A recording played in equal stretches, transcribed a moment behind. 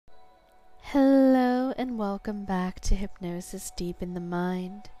and welcome back to Hypnosis Deep in the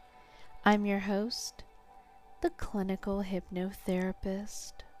Mind. I'm your host, the clinical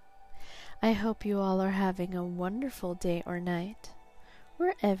hypnotherapist. I hope you all are having a wonderful day or night,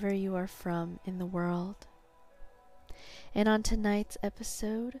 wherever you are from in the world. And on tonight's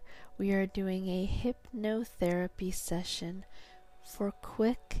episode, we are doing a hypnotherapy session for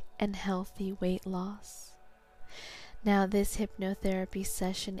quick and healthy weight loss. Now, this hypnotherapy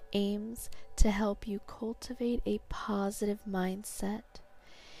session aims to help you cultivate a positive mindset,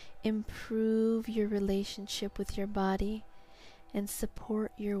 improve your relationship with your body, and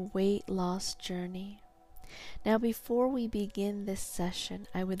support your weight loss journey. Now, before we begin this session,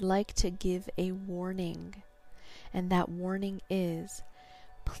 I would like to give a warning, and that warning is,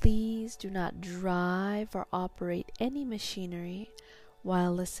 please do not drive or operate any machinery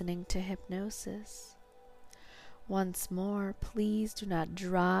while listening to hypnosis. Once more, please do not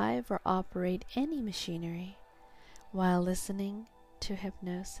drive or operate any machinery while listening to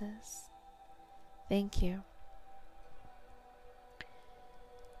hypnosis. Thank you.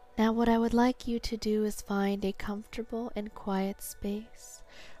 Now, what I would like you to do is find a comfortable and quiet space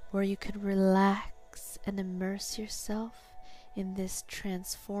where you could relax and immerse yourself in this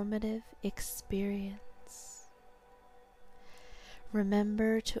transformative experience.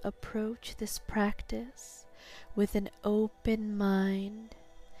 Remember to approach this practice with an open mind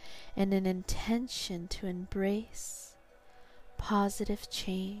and an intention to embrace positive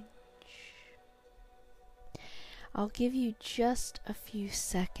change. I'll give you just a few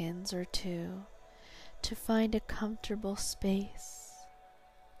seconds or two to find a comfortable space.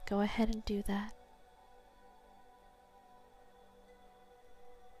 Go ahead and do that.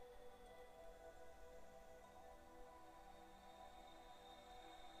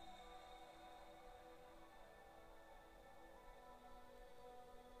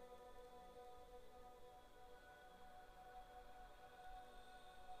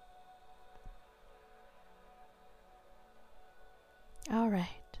 All right.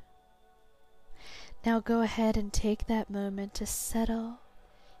 Now go ahead and take that moment to settle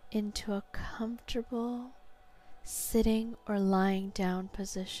into a comfortable sitting or lying down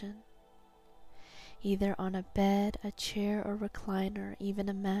position, either on a bed, a chair, or recliner, even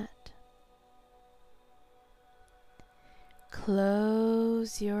a mat.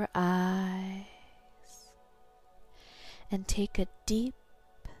 Close your eyes and take a deep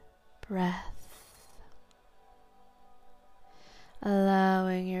breath,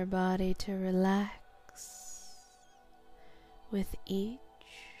 allowing your body to relax with each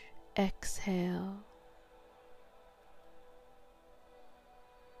exhale.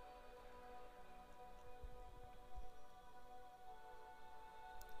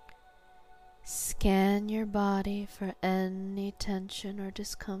 Scan your body for any tension or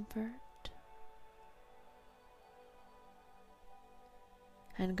discomfort,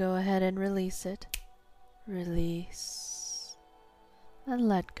 and go ahead and release it. Release and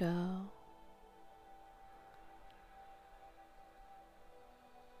let go.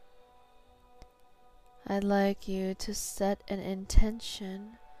 I'd like you to set an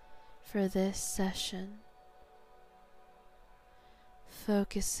intention for this session,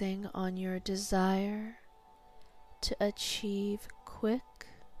 focusing on your desire to achieve quick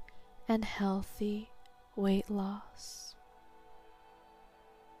and healthy weight loss.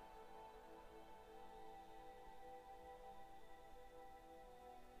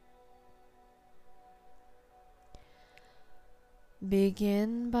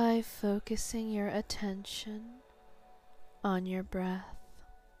 Begin by focusing your attention on your breath.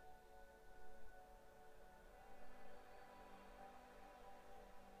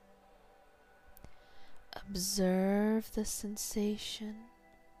 Observe the sensation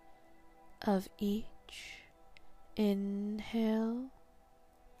of each inhale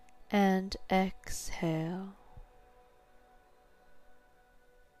and exhale,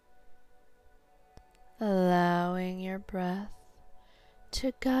 allowing your breath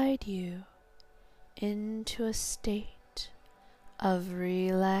to guide you into a state of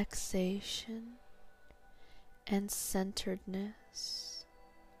relaxation and centeredness.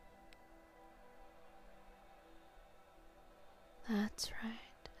 That's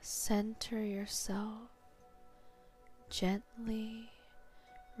right. Center yourself, gently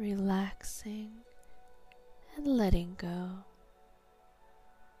relaxing and letting go.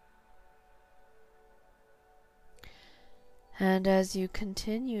 And as you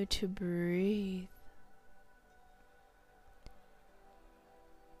continue to breathe,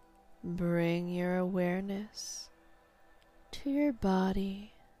 bring your awareness to your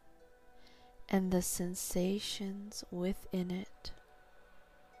body and the sensations within it.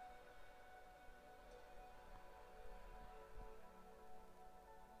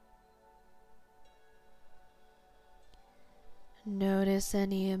 Notice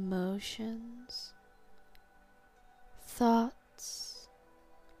any emotions, thoughts,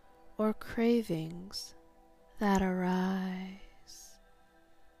 or cravings that arise.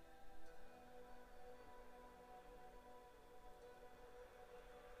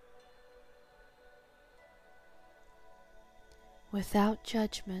 Without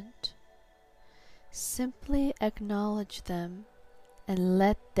judgment, simply acknowledge them and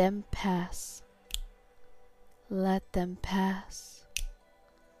let them pass. Let them pass.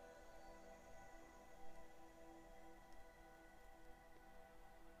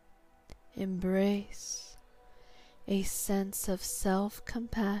 Embrace a sense of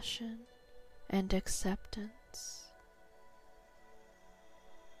self-compassion and acceptance.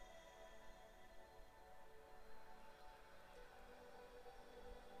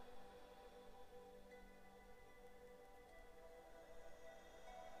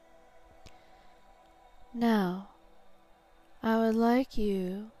 Now, I would like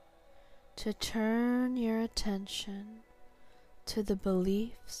you to turn your attention to the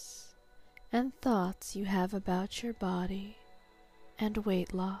beliefs and thoughts you have about your body and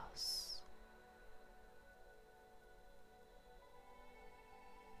weight loss.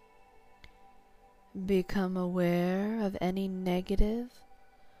 Become aware of any negative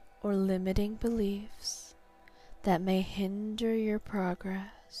or limiting beliefs that may hinder your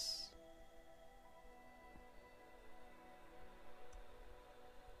progress.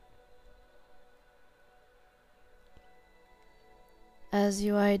 As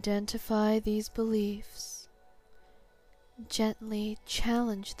you identify these beliefs, gently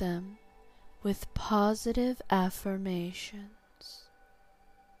challenge them with positive affirmations.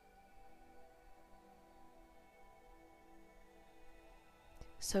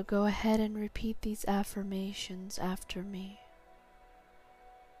 So go ahead and repeat these affirmations after me.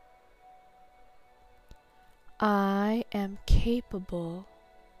 I am capable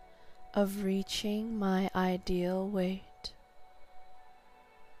of reaching my ideal weight.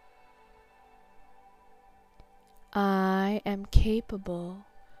 I am capable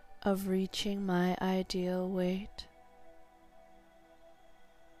of reaching my ideal weight.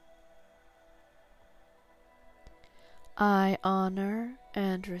 I honor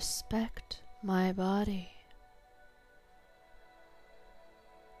and respect my body.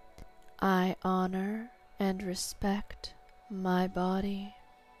 I honor and respect my body.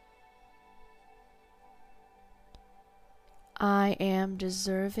 I am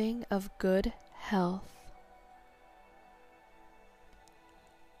deserving of good health.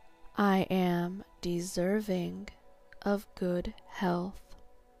 I am deserving of good health.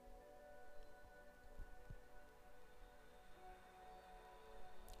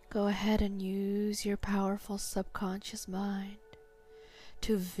 Go ahead and use your powerful subconscious mind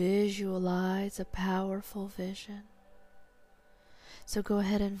to visualize a powerful vision. So go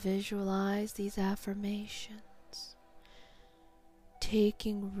ahead and visualize these affirmations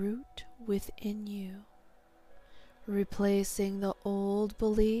taking root within you, replacing the old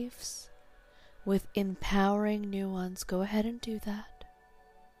beliefs with empowering new ones. Go ahead and do that.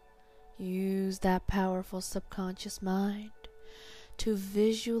 Use that powerful subconscious mind to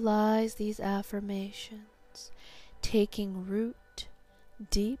visualize these affirmations taking root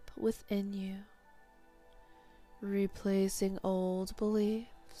deep within you, replacing old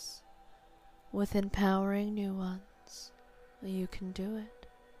beliefs with empowering new ones. You can do it.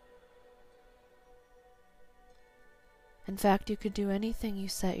 In fact, you could do anything you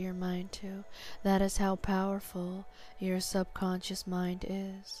set your mind to. That is how powerful your subconscious mind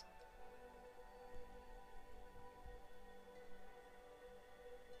is.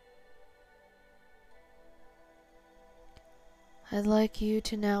 I'd like you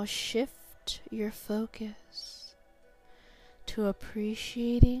to now shift your focus to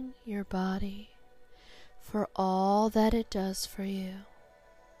appreciating your body for all that it does for you.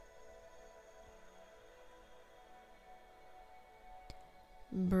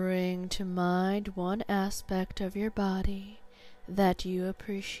 Bring to mind one aspect of your body that you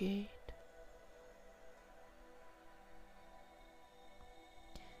appreciate.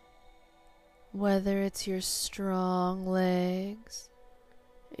 Whether it's your strong legs,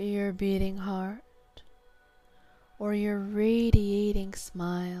 your beating heart, or your radiating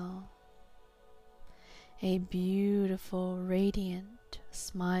smile. A beautiful, radiant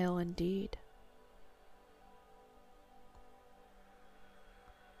smile indeed.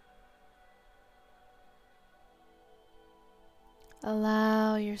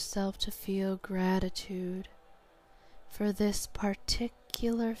 Allow yourself to feel gratitude for this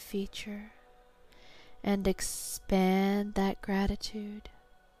particular feature and expand that gratitude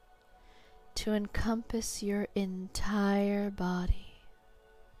to encompass your entire body.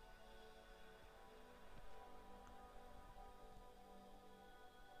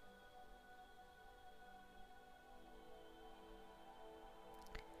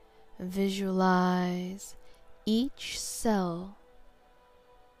 Visualize each cell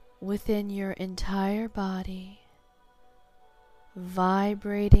within your entire body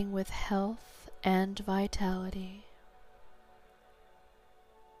vibrating with health and vitality.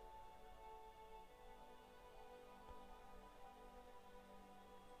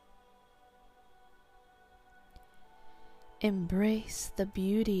 Embrace the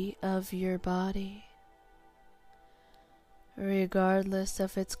beauty of your body, regardless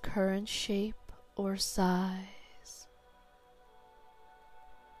of its current shape or size.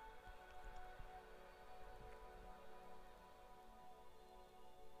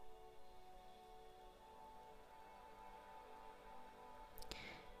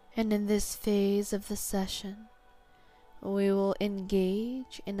 And in this phase of the session, we will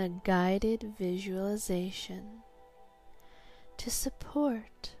engage in a guided visualization to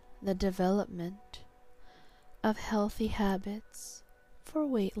support the development of healthy habits for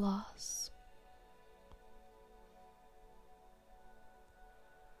weight loss.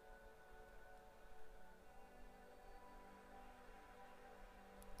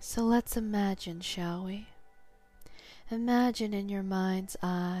 So let's imagine, shall we? Imagine in your mind's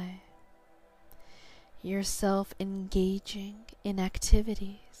eye yourself engaging in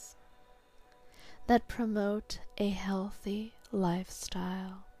activities that promote a healthy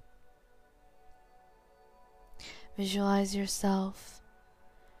lifestyle. Visualize yourself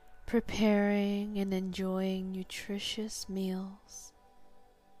preparing and enjoying nutritious meals,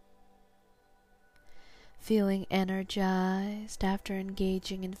 feeling energized after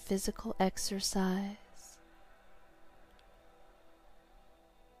engaging in physical exercise,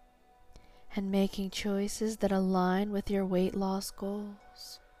 and making choices that align with your weight loss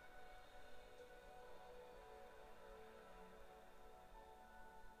goals.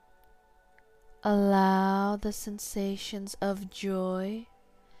 Allow the sensations of joy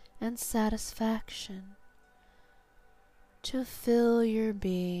and satisfaction to fill your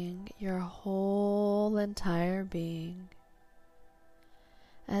being, your whole entire being,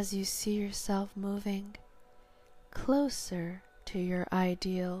 as you see yourself moving closer to your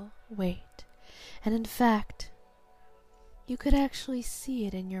ideal weight. And in fact, you could actually see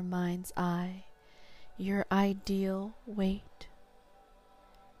it in your mind's eye, your ideal weight.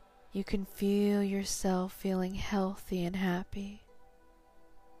 You can feel yourself feeling healthy and happy.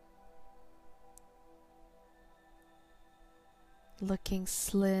 Looking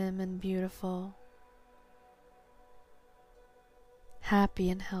slim and beautiful, happy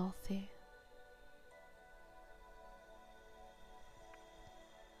and healthy.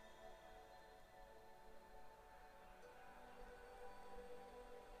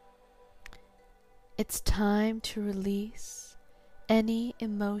 It's time to release any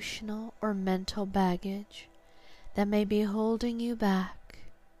emotional or mental baggage that may be holding you back.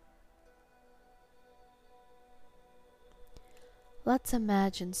 Let's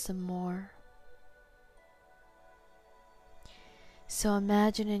imagine some more. So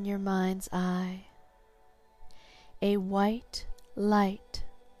imagine in your mind's eye a white light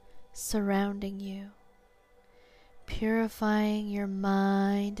surrounding you, purifying your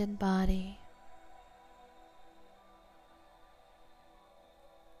mind and body.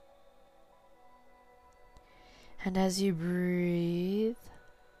 And as you breathe,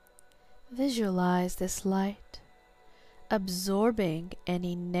 visualize this light absorbing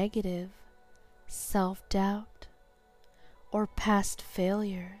any negative self-doubt or past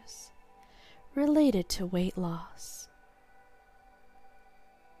failures related to weight loss.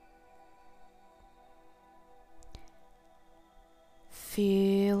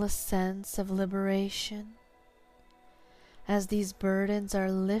 Feel a sense of liberation as these burdens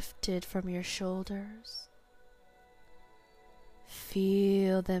are lifted from your shoulders.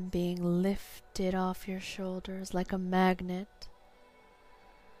 Feel them being lifted off your shoulders like a magnet.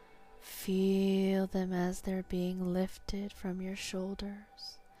 Feel them as they're being lifted from your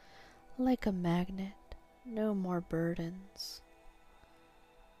shoulders like a magnet. No more burdens.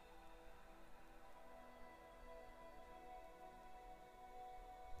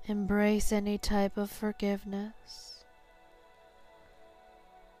 Embrace any type of forgiveness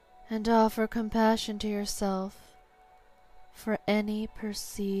and offer compassion to yourself for any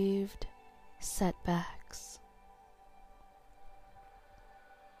perceived setbacks.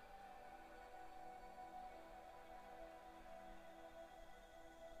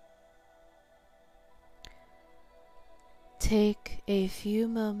 Take a few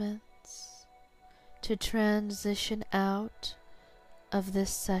moments to transition out of this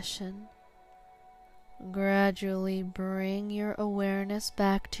session, gradually bring your awareness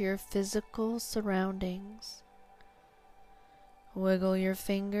back to your physical surroundings. Wiggle your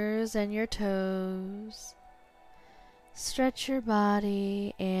fingers and your toes. Stretch your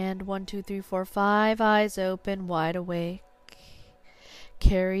body, and 1, 2, 3, 4, 5, eyes open, wide awake.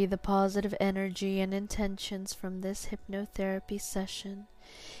 Carry the positive energy and intentions from this hypnotherapy session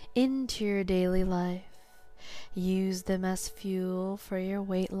into your daily life. Use them as fuel for your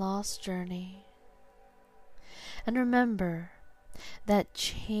weight loss journey. And remember that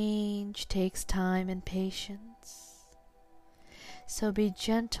change takes time and patience. So be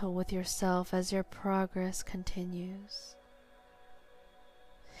gentle with yourself as your progress continues.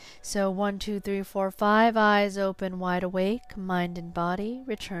 So 1, 2, 3, 4, 5, eyes open, wide awake, mind and body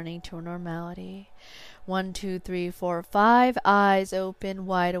returning to normality. 1, 2, 3, 4, 5, eyes open,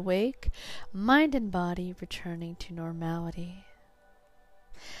 wide awake, mind and body returning to normality.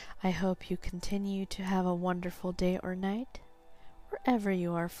 I hope you continue to have a wonderful day or night, wherever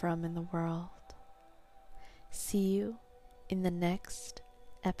you are from in the world. See you in the next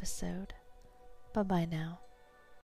episode. Bye-bye now.